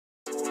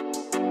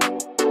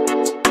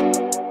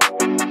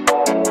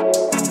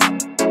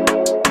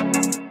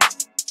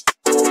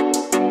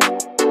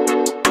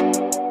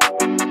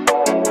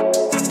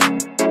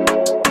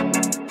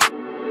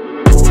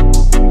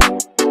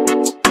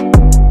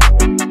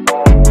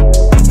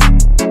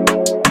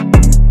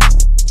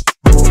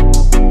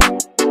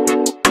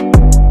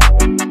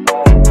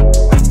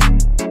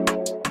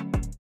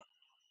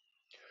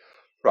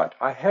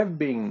have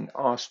been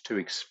asked to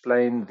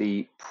explain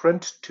the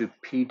print to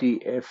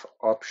PDF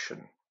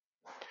option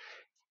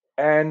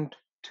and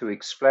to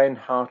explain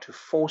how to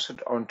force it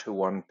onto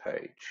one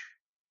page.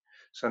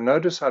 So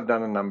notice I've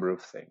done a number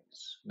of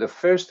things. The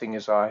first thing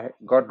is I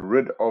got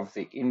rid of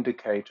the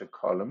indicator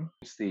column.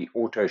 It's the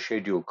auto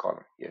schedule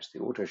column. Yes, the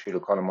auto schedule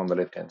column on the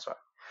left hand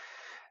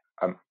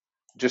side.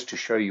 Just to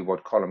show you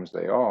what columns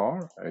they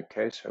are.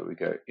 Okay, so we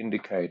go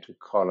indicator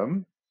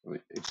column.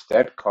 It's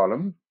that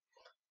column.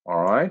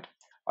 All right.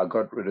 I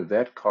got rid of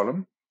that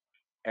column.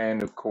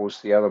 And of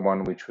course the other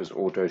one, which was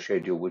auto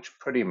schedule, which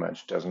pretty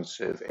much doesn't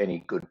serve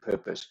any good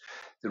purpose.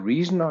 The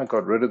reason I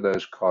got rid of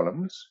those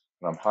columns,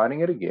 and I'm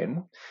hiding it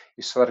again,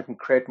 is so that I can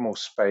create more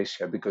space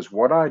here, because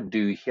what I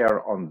do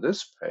here on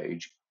this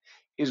page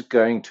is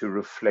going to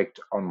reflect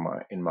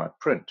on in my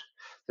print.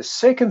 The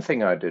second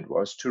thing I did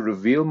was to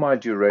reveal my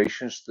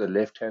durations to the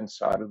left hand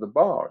side of the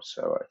bar.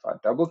 So if I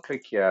double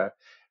click here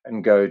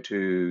and go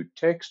to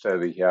text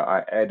over here,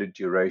 I added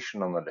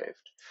duration on the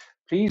left.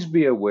 Please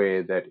be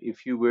aware that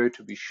if you were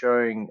to be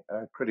showing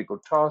critical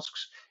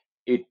tasks,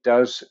 it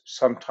does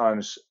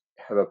sometimes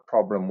have a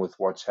problem with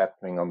what's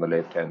happening on the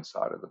left-hand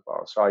side of the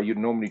bar. So you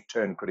normally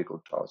turn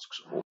critical tasks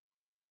off.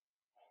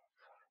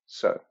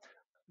 So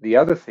the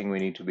other thing we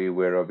need to be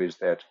aware of is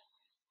that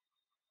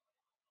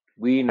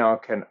we now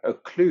can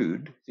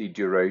occlude the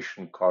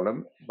duration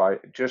column by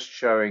just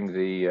showing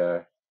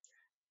the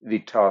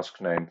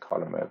task name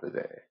column over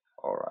there.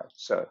 All right,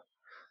 so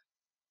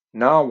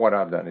now what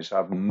I've done is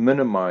I've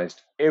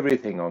minimized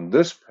everything on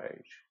this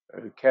page.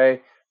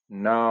 Okay,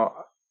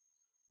 now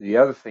the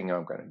other thing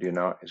I'm going to do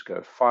now is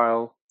go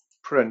File,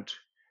 Print,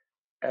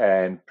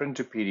 and Print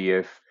to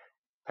PDF,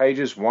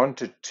 pages 1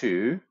 to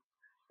 2.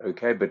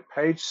 Okay, but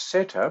page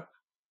setup,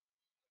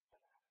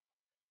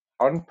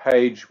 on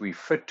page we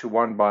fit to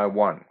 1 by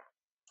 1.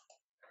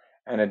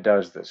 And it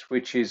does this,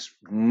 which is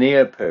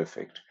near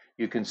perfect.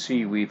 You can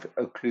see we've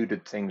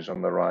occluded things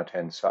on the right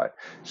hand side.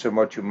 So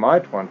what you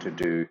might want to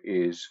do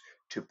is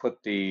to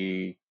put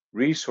the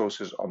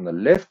resources on the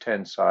left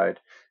hand side,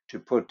 to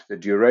put the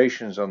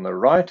durations on the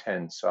right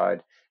hand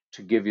side,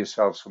 to give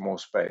yourself some more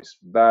space.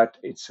 But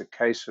it's a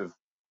case of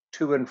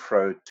to and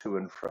fro, to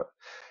and fro.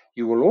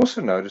 You will also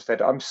notice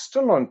that I'm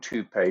still on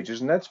 2 pages,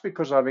 and that's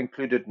because I've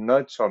included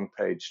notes on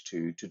page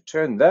 2. To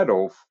turn that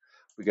off,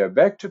 we go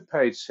back to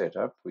page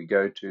setup, we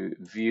go to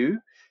view,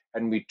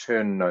 and we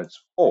turn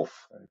notes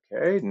off.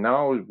 Okay,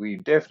 now we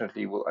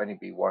definitely will only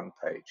be 1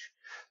 page.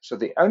 So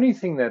the only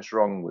thing that's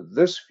wrong with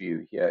this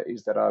view here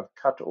is that I've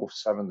cut off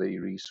some of the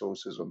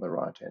resources on the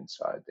right hand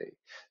side there.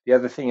 The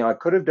other thing I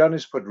could have done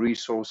is put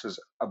resources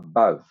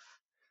above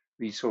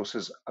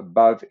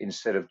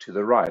instead of to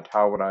the right.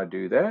 How would I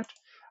do that?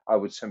 I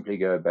would simply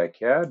go back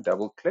here,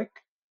 double click,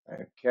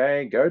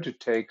 okay, go to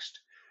text,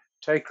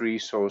 take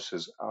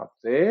resources out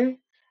there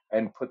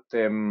and put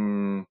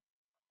them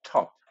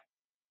top.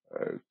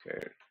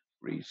 Okay,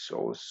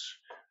 resource,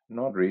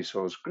 not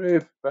resource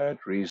group, but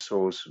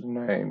resource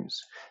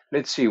names.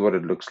 Let's see what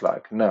it looks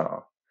like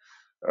now.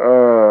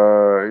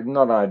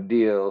 Not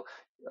ideal.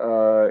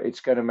 It's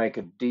going to make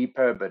it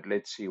deeper, but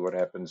let's see what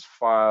happens.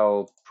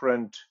 File,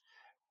 print,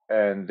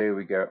 and there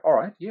we go. All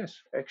right,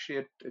 yes,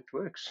 actually it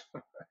works.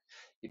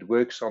 It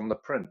works on the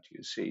print,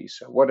 you see.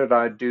 So what did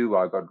I do?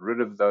 I got rid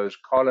of those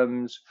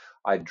columns.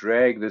 I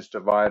drag this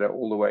divider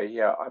all the way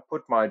here. I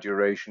put my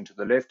duration to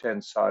the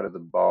left-hand side of the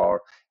bar,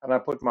 and I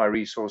put my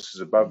resources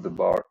above the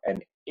bar,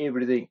 and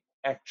everything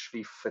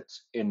actually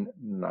fits in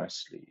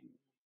nicely.